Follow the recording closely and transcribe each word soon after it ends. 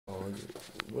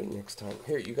wait next time.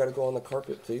 Here, you got to go on the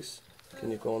carpet, please.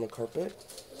 Can you go on the carpet?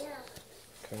 Yeah.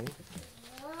 Okay.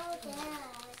 No, Dad.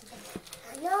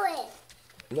 I know it.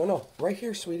 No, right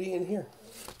here, sweetie, in here.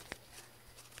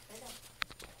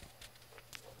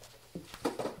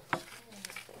 Can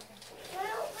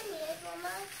I open it,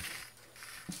 Mama?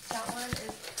 That one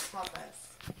is Papa's.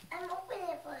 I'm opening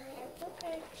it for him.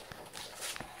 Okay.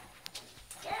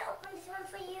 Can I open this one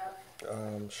for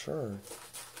you? Sure.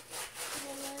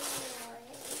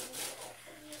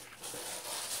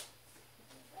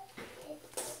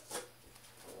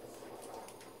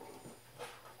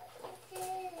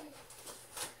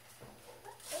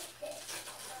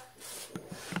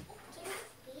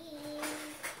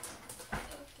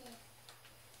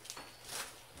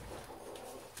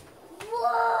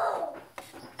 Whoa!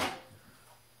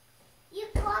 You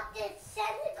got this.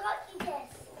 Santa got you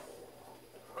this.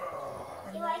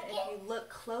 And You then like if it? you look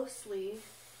closely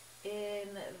in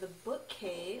the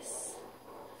bookcase,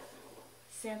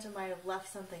 Santa might have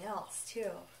left something else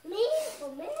too. Me?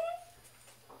 For me?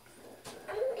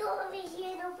 I'm gonna go over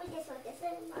here and open this one. This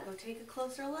one is mine. Go take a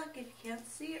closer look if you can't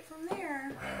see it from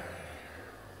there.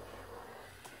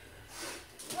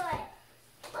 What?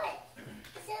 What?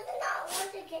 Santa not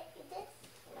want to get you this?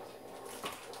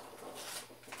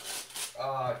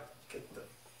 Get the.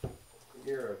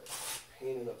 You're a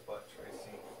pain in the butt,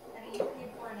 Tracy. And you pay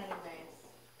for it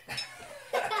anyways.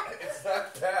 It's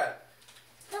not that.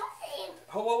 Nothing.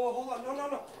 Oh, whoa, hold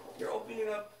on. No. You're opening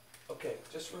up. Okay,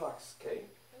 just relax, okay?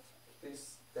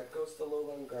 These, that goes to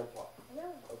Lola and Grandpa.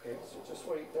 No. Okay, so just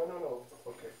wait. No.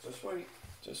 Okay, just wait.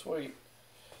 Just wait.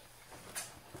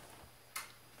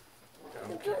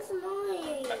 It was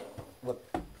mine. Look.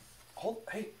 Hold.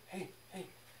 Hey.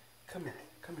 Come here.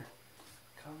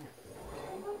 I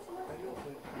know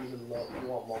that you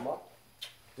want Mama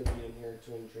to be in here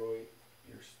to enjoy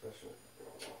your special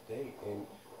day, and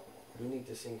we need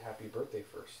to sing happy birthday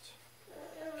first.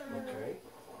 Okay?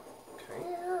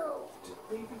 No. To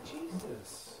baby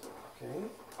Jesus. Okay?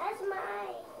 That's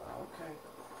mine. Okay.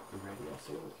 You ready? I'll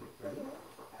sing with you. Ready?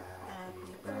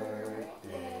 Happy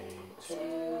birthday to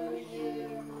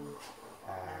you.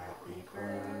 Happy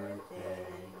birthday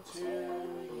to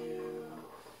you.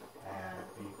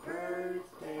 Happy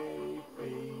birthday,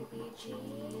 baby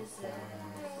Jesus.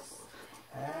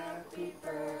 Happy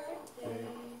birthday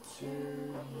to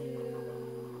you.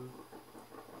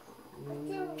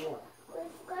 We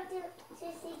forgot to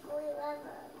say we love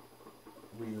him.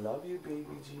 We love you,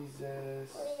 baby Jesus.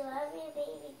 We love you,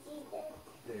 baby Jesus.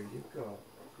 There you go.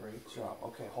 Great job.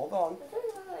 Okay, hold on. This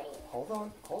is mine. Hold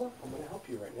on. I'm going to help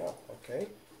you right now, okay?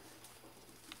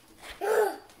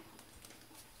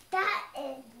 That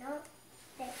is not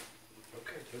fair.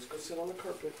 Okay, let's go sit on the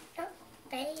carpet. Not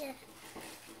fair.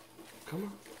 Come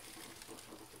on.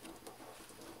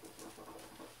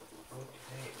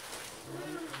 Okay.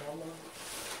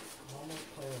 Mama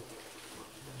playing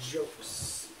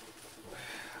jokes.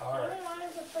 All I right. only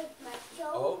wanted to play my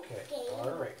joke Okay. game.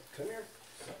 All right. Come here.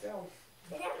 Sit down.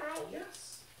 Is that mine?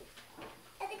 Yes.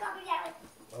 I think I'll be that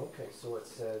one. Okay, so it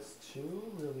says to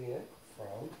Lillian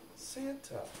from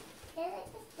Santa. Can I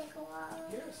like the sticker one?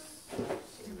 Yes.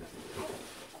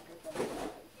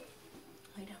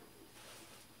 Lay down.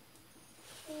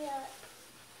 Yeah.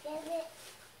 Give it.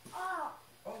 Oh.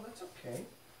 Oh, that's okay.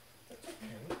 That's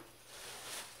okay.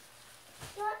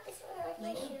 You want this one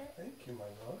right here? Thank you, my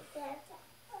love. That's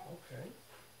Okay.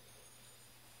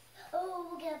 Oh,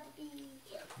 we got the bee.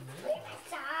 Where's the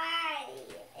side?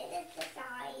 It is the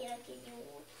side I can do.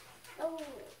 Oh,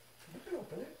 You can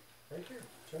open it. Right here.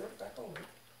 Turn it back over.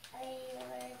 I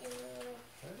want to do.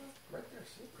 Right there.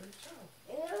 See? Great job.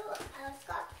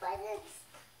 Scott presents.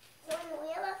 So when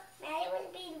we were, Maddie was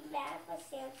being bad for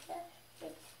Santa.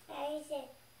 Maddie said,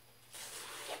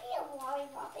 give me a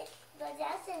lollipop. But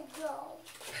Dad said no.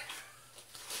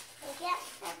 I can't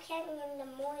have candy in the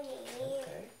morning.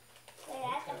 Okay. So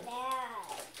that's a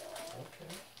bad.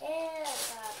 Okay. Ew,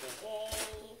 Poppy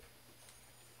Day.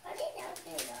 What did I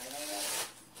do?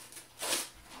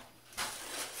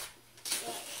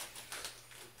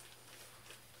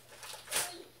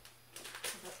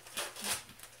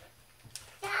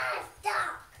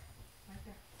 Stop! Right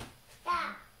there.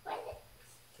 Stop! What is it?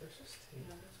 There's just tape.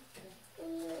 That's okay.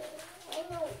 I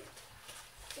know.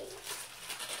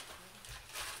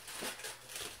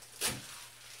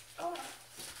 Oh,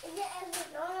 is it ever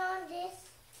going on this?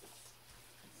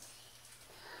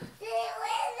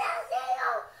 Where's that thing?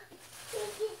 Oh,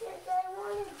 Pinky says I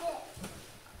wanted this.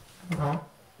 I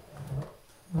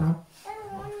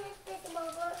don't want this,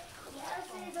 Mama. Yes,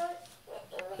 I don't.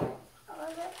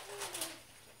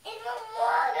 It's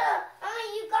Moana.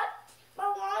 You got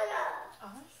Moana.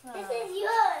 Awesome. This This is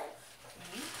yours.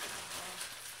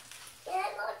 Can I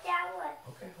go down one?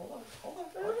 Okay, hold on.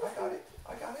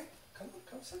 I got it.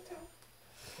 Come sit down.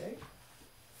 Okay.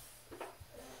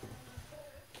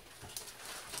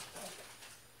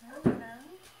 I don't know.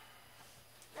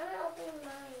 I'm gonna open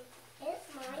mine. It's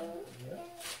mine.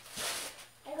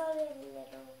 Yeah. I got it in the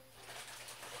middle.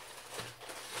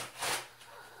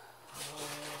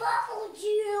 Bubble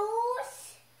juice.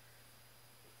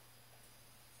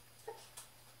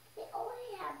 They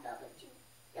already have bubble juice.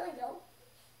 No, they don't.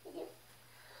 They do.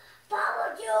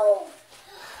 Bubble juice.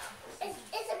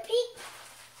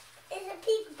 It's a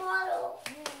pink bottle.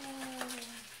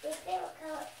 Your favorite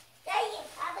color. There you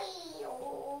puppy.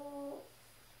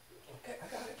 Okay, I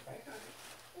got it.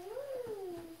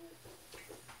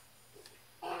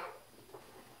 Yeah.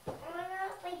 I'm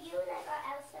gonna for you and I got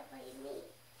Elsa for me.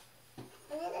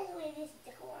 And then there's where this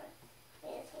sticker one.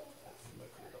 Where this one is.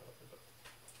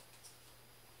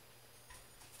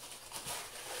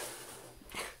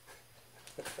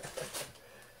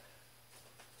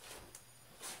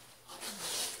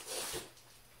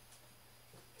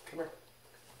 Come here.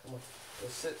 Come on. Go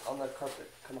sit on the carpet.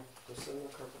 Come on. Go sit on the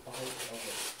carpet behind you.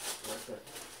 Okay. Right there.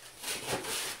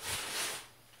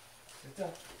 Sit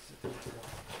down. Sit down. Go.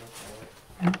 All right.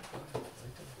 Go ahead.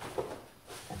 Right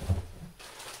down.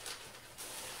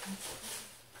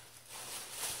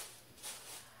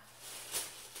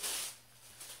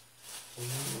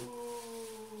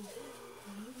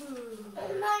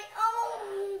 And my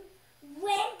own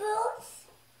red boots.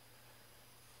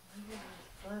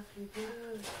 Fluffy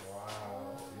boots.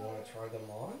 Wow. You want to try them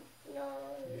on? No.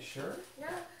 You sure? No.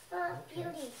 Okay.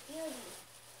 Beauty.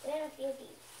 Where are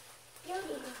beauty?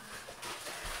 Beauty.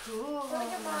 Cool. Look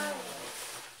at mine.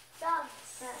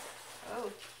 Soft.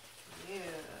 Oh, cute.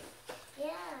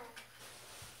 Yeah.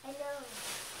 I know.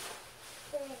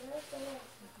 There, right there.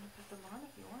 You can put them on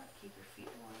if you want. Keep your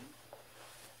feet warm.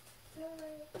 No,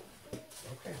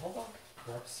 Okay, hold on.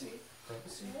 Grab a seat. Grab a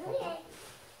seat. Hold on. okay.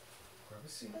 Grab a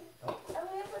seat. Oh, I'm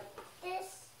gonna put this.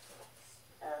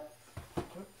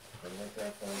 put it like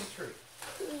that on the tree.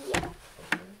 Yeah.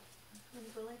 Okay. Then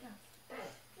go lay down.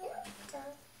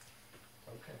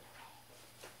 Okay.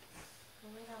 Go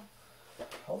lay down.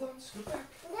 Hold on. Scoot back.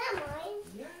 Is that mine?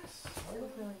 Yes. Sit Hold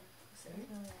with on. Lillian. Sit with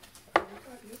Lillian. We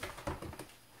got you.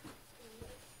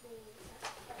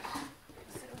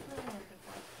 Sit with Lillian. Good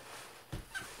boy.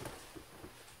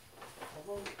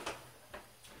 Hold on.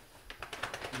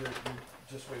 You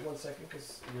just wait 1 second because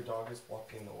your dog is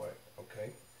blocking the way. Okay.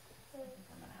 I think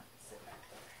I'm gonna have to sit back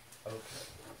there. Okay.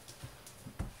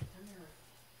 Come here.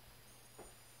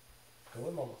 Go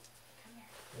with Mama. Come here.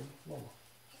 Go with Mama.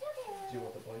 Do you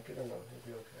want the blanket or no? He'll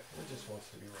be okay. He just wants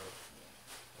to be rubbed.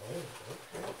 Oh,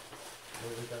 okay.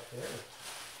 What do we got there?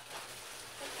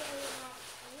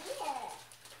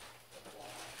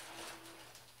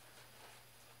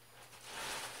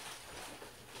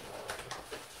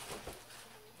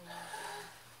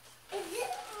 Is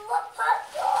this what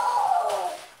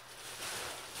puzzle?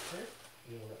 Here.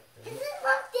 You know what? This is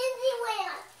what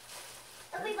Disneyland.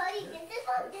 Everybody, this is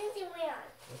what Disneyland.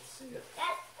 Let's see it.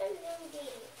 That's the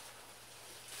movie.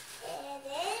 And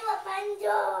this is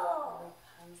Rapunzel.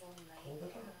 Rapunzel Hold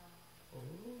it night. up.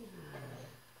 Ooh.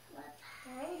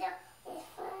 Rapunzel is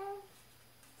from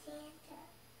Santa.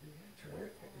 Yeah, turn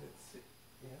it. Let's see.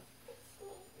 Yeah. It's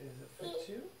me. Is it fit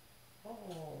you?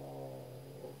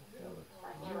 Oh, that looks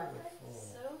beautiful.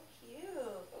 So cute.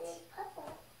 And it's purple.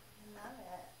 I love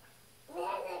it. And it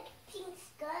has like a pink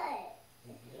skirt.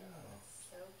 Yeah.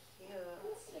 So cute.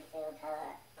 What's your favorite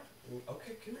color?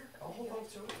 Okay, come here. I'll hold on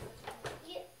to it.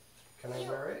 You, Can I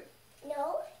wear it?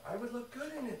 no. I would look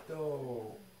good in it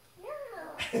though. No.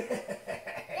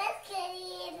 That's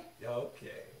kidding.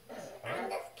 Okay. I'm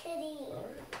just kidding. All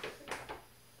right.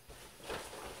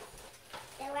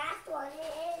 The last one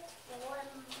is for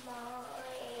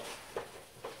mine.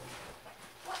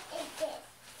 What is this?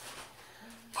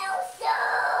 Elsa!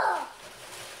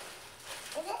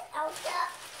 Is this Elsa?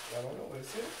 I don't know. What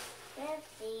is it? Let's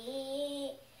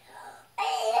see.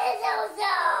 It is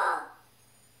Elsa!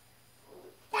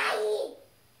 Daddy!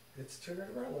 Let's turn it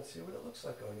around. Let's see what it looks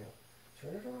like on you.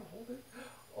 Turn it around. Hold it.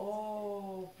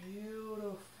 Oh,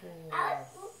 beautiful.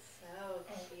 So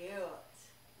cute.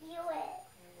 You it.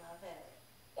 I love it.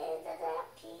 Is it a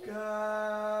pink? Go.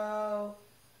 Oh,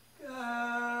 you're Go.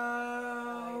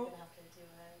 gonna have to do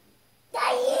it.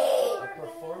 Daddy! A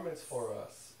performance for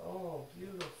us. Oh,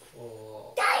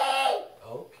 beautiful. Daddy!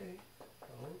 Okay.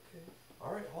 Okay.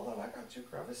 All right. Hold on. I got you.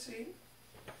 Grab a seat.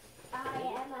 I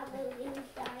am a moving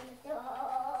dinosaur.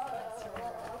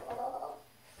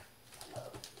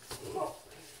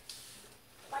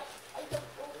 Like, I don't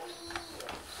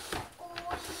believe.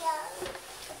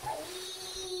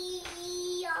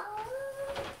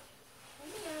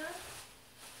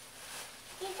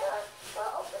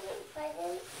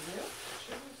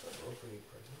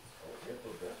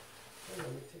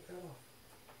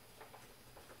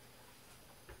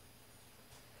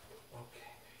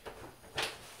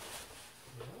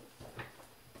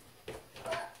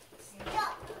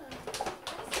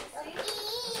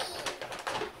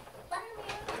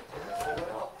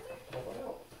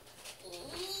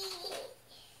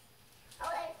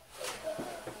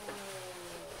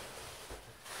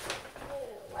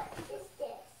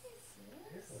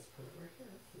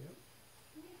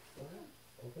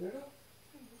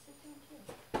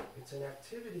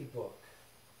 activity book.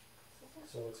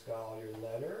 So it's got all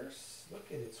your letters. Look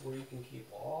at it. It's where you can keep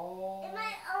all And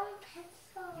my own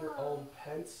pencil. your own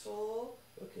pencil.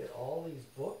 Look at all these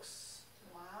books.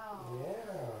 Wow. And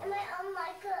Yeah. my own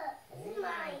marker. This is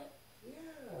mine.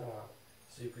 Yeah.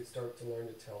 So you could start to learn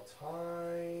to tell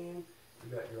time.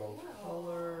 You got your own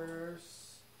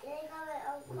colors. And I got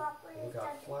my own property. We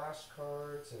got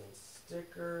flashcards and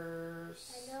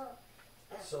stickers. I know.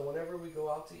 So whenever we go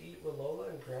out to eat with Lola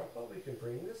and Grandpa, we can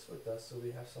bring this with us so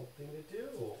we have something to do.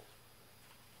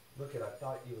 Look at, I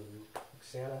thought you would,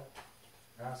 Santa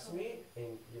asked me,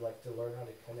 and you like to learn how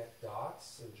to connect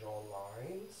dots and draw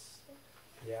lines.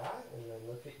 Yeah, and then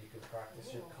look at, you can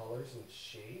practice your colors and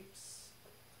shapes.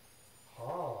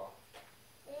 Huh,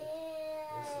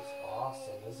 this is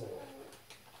awesome, isn't it?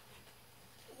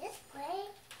 Is this clay?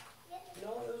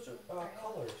 No, those are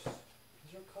colors.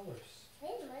 These are colors.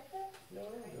 This marker? No,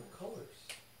 they're colors.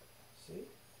 See?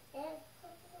 And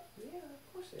Yeah,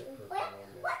 of course they have purple what? on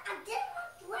there. What? I didn't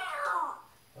want brown.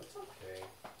 That's okay.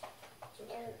 That's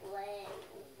okay. And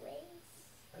waves.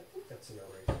 I think that's an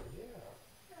eraser,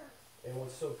 yeah. And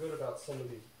what's so good about some of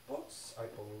these books, I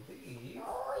believe,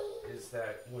 Oh, is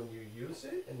that when you use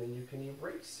it, and then you can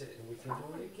erase it, and we can do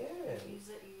it again. Use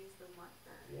it, you use the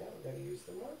marker. Yeah, we gotta use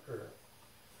the marker.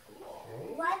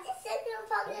 Okay. why is it sitting on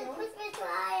top of the Christmas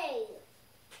tree?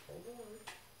 Hold on.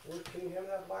 Well, can you have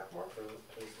that black marker,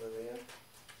 please, Lillian?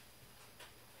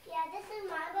 Yeah, this is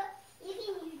mine, but you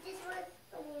can use this one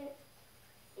when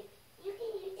you can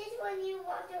use this when you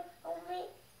want to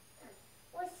only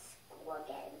with school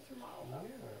again tomorrow.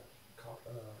 Yeah.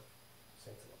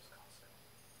 Santa loves Costco.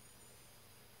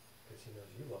 Because he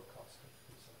knows you love Costco.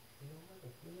 He's like, you know what?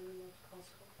 If Lillian loves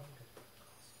Costco, I'm going to go to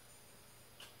Costco.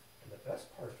 And the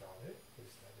best part about it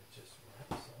is that it just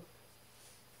wraps up.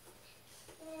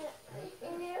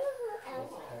 And there was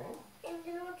else. Okay. And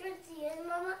then we'll try to see it,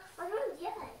 Mama. I don't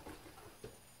yet.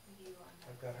 You on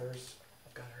I've got hers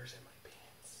in my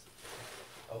pants.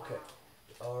 Okay.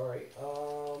 All right.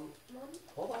 Mom?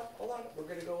 Hold on. We're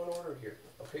gonna go in order here.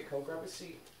 Okay, come grab a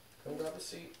seat. Come grab a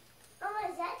seat. Mama,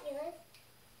 is that yours?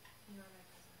 You're my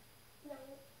present. No.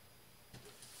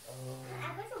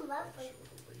 I got some love for I you. should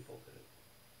have labeled it.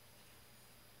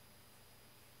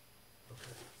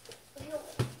 Okay.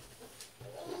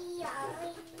 Yeah.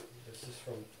 This is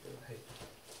from. Hey,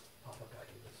 Papa got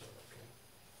you this one. Okay.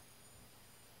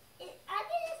 I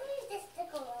can just leave this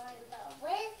sticker on though.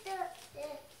 Where's the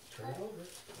Turn it over.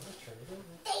 Turn it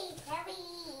over. Hey, Terry.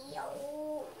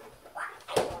 Oh, what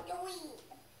are you doing?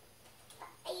 What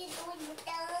are you doing with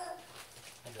the?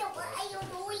 What are you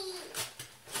doing?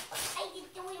 What are you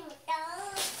doing with the?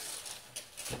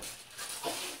 What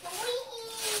are you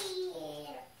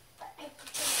doing? What are you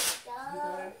doing You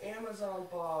got an Amazon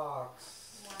box.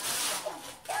 Wow.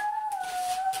 with the?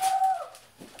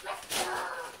 Let's go.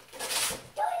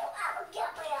 Do you ever get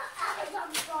me an Amazon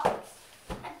box?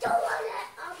 I don't want an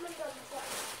Amazon box.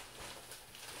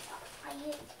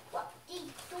 What are you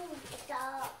doing with the?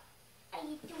 Are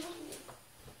you doing?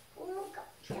 Look up.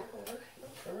 Turn it over.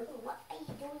 Turn it over. What are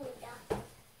you doing with that?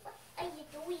 What are you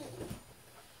doing?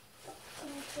 What are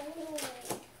you doing?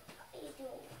 What are you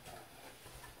doing?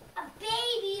 A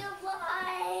baby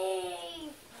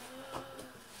alive!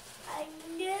 I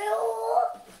knew!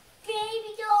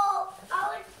 Baby doll! I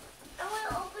want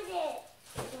to open it.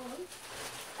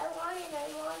 I want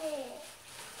it.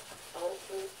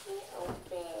 Open.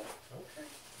 Okay.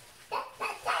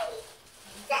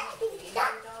 That's Baby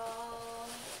doll.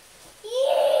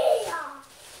 Yeah!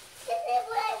 This is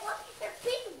what I want. A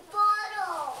big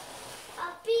bottle. A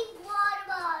big water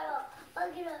bottle. I'm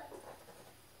gonna.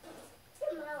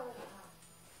 Tomorrow.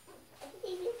 I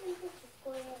think you can put the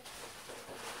square.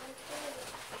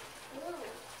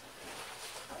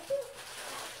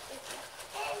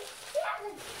 And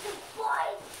that's the boy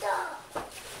stuff.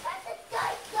 That's the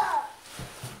guy stuff.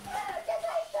 The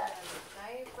guy stuff.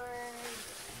 Diapers.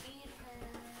 Feed her.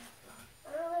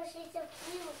 Oh, she's so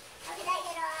cute. How can I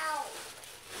get her out?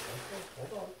 Okay.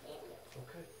 Hold on.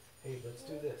 Okay. Hey, let's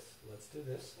do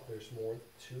this. There's more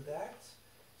to that.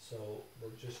 So we're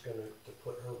just gonna to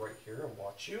put her right here and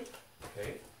watch you.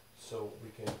 Okay. So we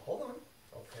can hold on.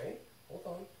 Okay. Hold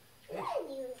on. Hey.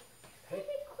 Hey.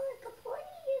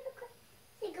 Unicorn.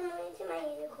 Say good morning to my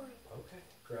unicorn. Okay.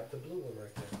 Grab the blue one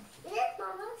right there. Yes,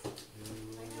 Mama.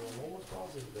 I'm almost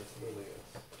positive that's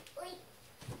Lillian's. Wait,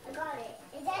 I got it.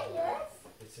 Is that yours?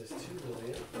 It says to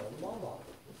Lillian from Mama.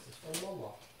 This is from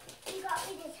Mama. You got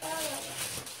me this helmet.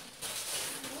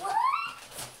 What?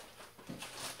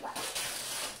 What?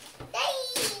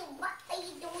 Hey, what are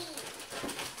you doing?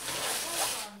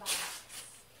 Amazon box.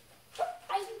 What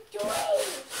are you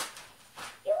doing?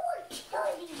 You were killing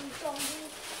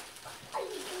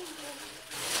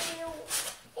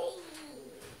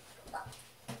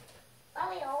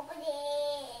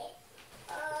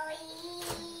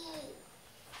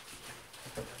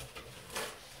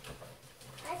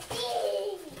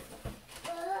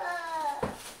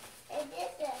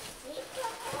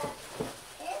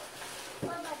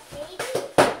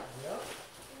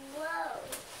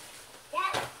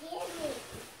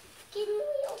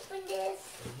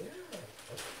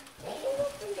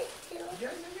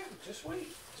Just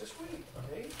wait. Just wait.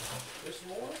 Okay. There's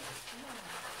more. Okay.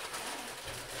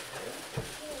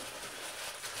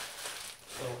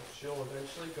 So she'll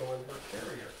eventually go in her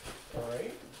carrier. All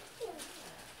right.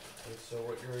 And so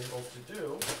what you're able to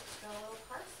do? Got a little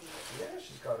car seat. Yeah,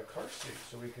 she's got a car seat,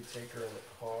 so we could take her in the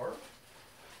car.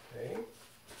 Okay. You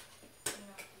don't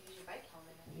have to use your bike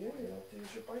helmet anymore. Yeah, you don't have to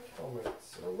use your bike helmet.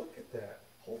 So look at that.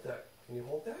 Hold that. Can you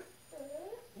hold that?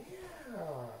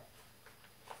 Yeah.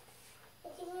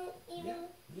 Can you even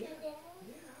Yeah. do that?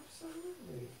 Yeah,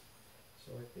 absolutely.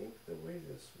 So I think the way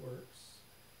this works,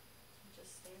 It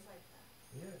just stays like that.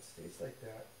 yeah, it stays like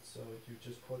that. So you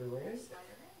just put her in, Slide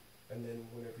her in. and then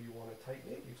whenever you want to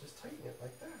tighten it, you just tighten it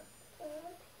like that.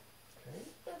 Okay?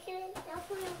 Okay, now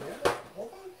put it Yeah.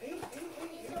 Hold on. Hey, hey,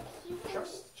 hey, It's hey. so cute.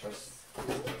 Trust.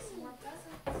 Some more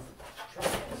presents.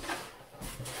 Trust.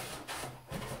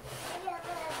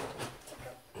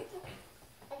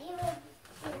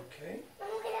 Okay.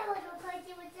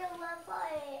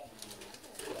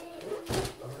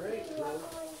 All right.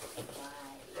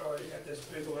 Oh, you got this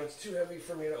big one. It's too heavy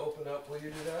for me to open up. Will you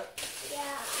do that? Yeah, I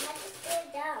have to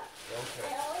stand up. Okay.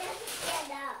 I always have to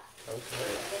stand up.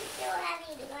 Okay. It's so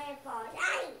heavy to my phone.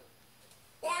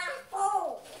 That's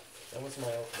full. That was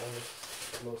my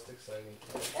most exciting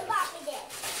part. The Bobby did.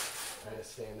 I had to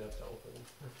stand up to open.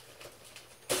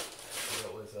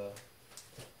 It was a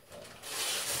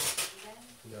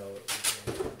no, it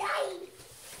was Daddy.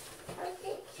 a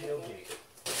tailgate.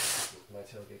 My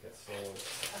tailgate got stolen.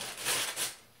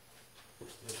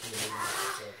 This movie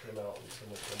came out and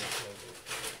someone stole my tailgate.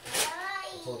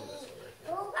 I told you this already.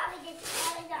 Who Bobby just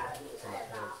got So my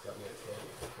parents got me a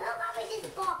tailgate. Who Bobby just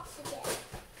box again?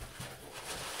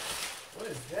 What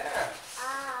is that?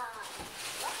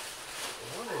 What?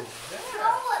 What is that?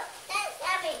 Oh, that's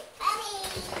heavy. Heavy.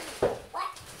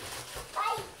 What?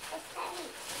 Wait, it's heavy.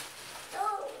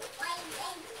 Oh, wait,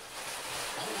 wait.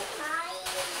 It's mine.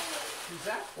 Who's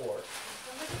that for?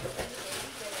 Somebody put the baby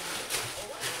bed in the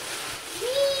door.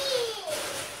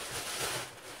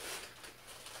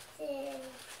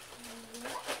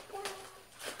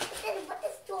 What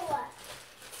the store?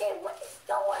 What the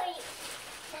story?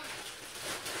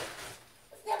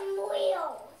 Some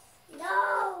wheels. No.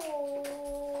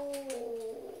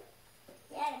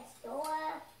 Yeah, the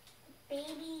store.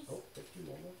 Babies. Oh, thank you,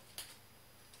 Mama.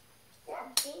 That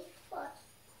big foot.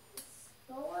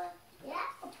 Store.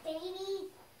 Yeah, a baby.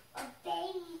 A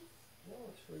baby. No,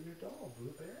 it's for your doll,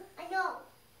 Blue Bear. I know.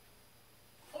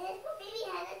 And it's for baby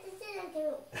Hannah to sit into.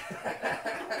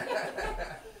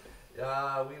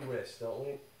 We wish, don't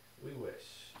we? We wish.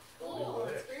 Oh,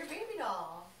 We it's for your baby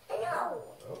doll. I know.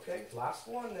 Okay, last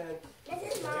one then. This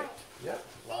is Okay. mine. Yep,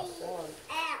 last one.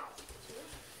 Ow.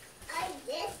 I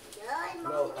just done No,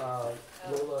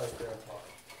 Lola and Grandpa.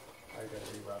 I gotta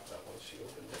rewrap that one. She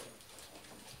opened it.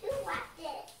 Who wrapped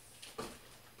this?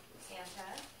 Santa.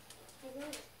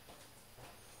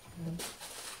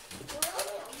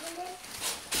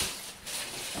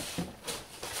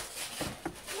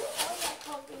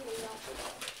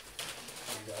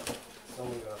 We got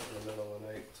someone got up in the middle of the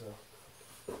night to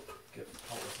get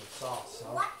Papa some sauce,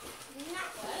 huh? What?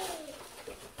 Nothing.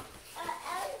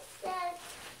 Alice said,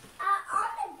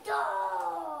 on the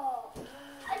door.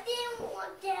 I didn't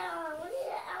want that. What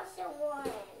did Elsa want?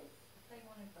 They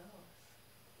wanted both.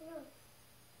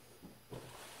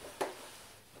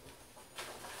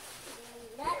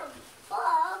 Not a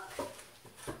book.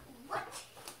 What?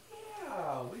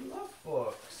 Yeah, we love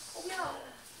books. No.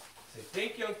 Say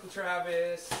thank you, Uncle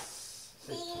Travis.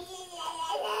 Say,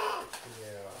 yeah.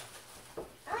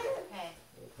 Okay.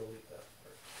 We'll delete that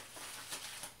part.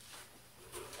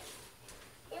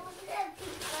 It was a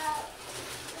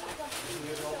Can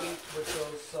you help me with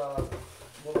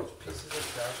those pieces of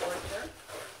trash right there?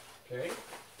 Okay.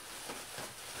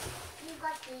 You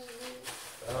got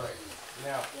these. All right.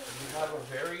 Now you have a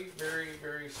very, very,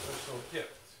 very special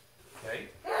gift. Okay.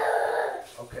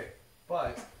 Okay.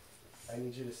 But I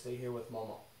need you to stay here with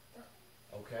Mama.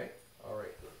 Okay. All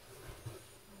right.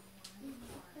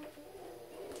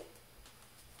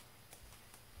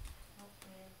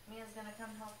 Mia's gonna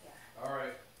come help you. All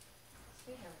right.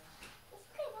 Stay here. It's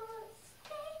okay, Mama. It's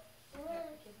okay. Here,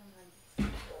 give him a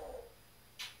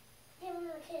Give him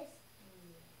a kiss.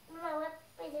 My lip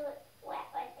is wet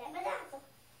right there, but that's okay.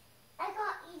 I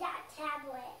got you that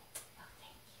tablet. Oh,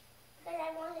 thank you. Because I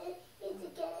wanted you to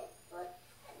get it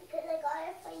because I got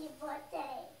it for your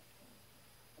birthday.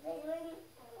 Because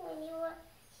when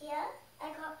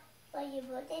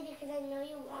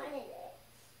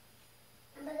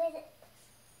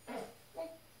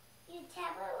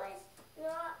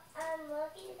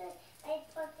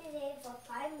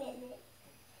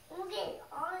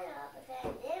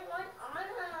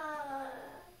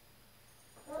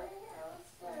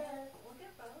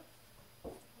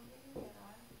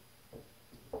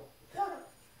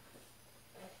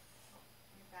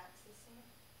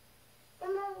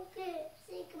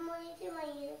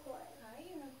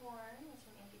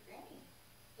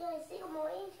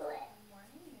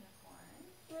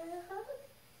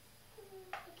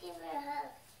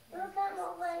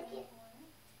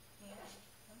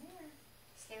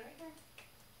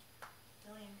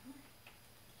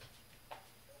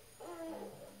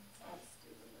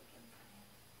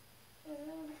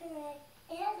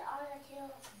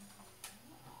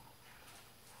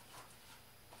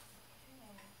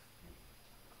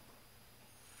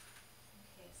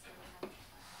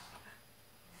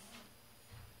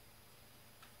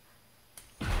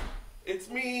It's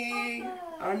me.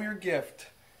 I'm your gift.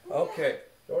 Okay.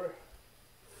 Daughter.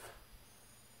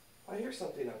 I hear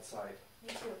something outside. Me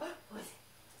too. Who is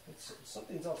it?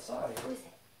 Something's outside. Who is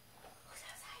it? Who's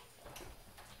outside?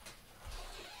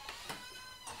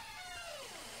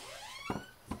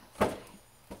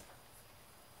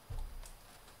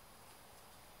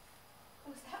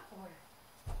 Who's that for?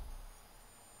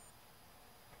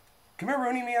 Come here,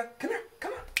 Rooney Mia. Come here.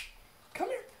 Come on. Come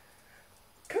here.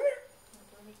 Come here.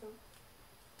 Let me go.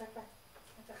 Back, back.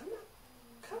 Come on.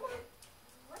 Come on.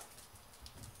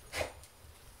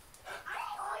 I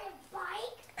want a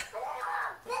bike. I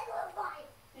want a bigger bike.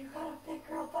 You got a big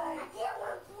girl I bike. didn't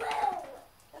want blue.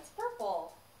 That's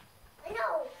purple. I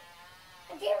know.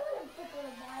 I didn't want a bigger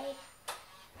bike.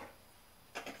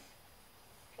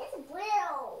 It's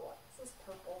blue. This is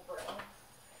purple, bro.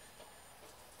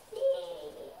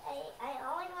 See, I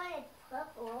only wanted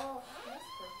purple. That's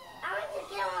purple. I want to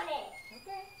get on it,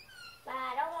 Okay. but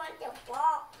I don't want to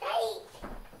fall. Hey,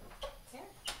 Here.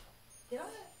 Get on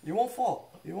it. You won't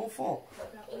fall. You won't fall.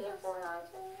 can you hold on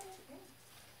to it?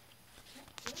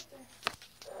 Get up there.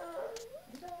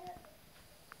 You got it.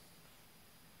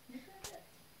 You got it.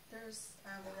 There's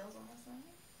wheels on this one.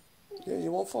 Yeah,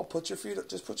 you won't fall.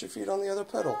 Just put your feet on the other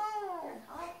pedal. No, I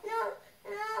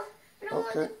don't want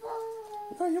Okay. to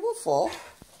fall. No, you won't fall.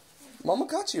 Mama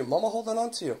got you. Mama holding on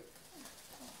to you.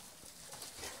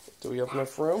 Do we have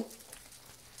enough room?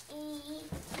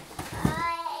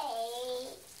 Why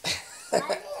is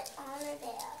it on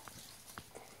there?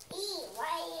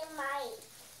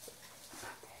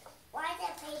 Why is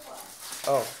it paper?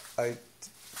 Oh,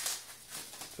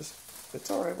 it's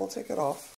all right. We'll take it off.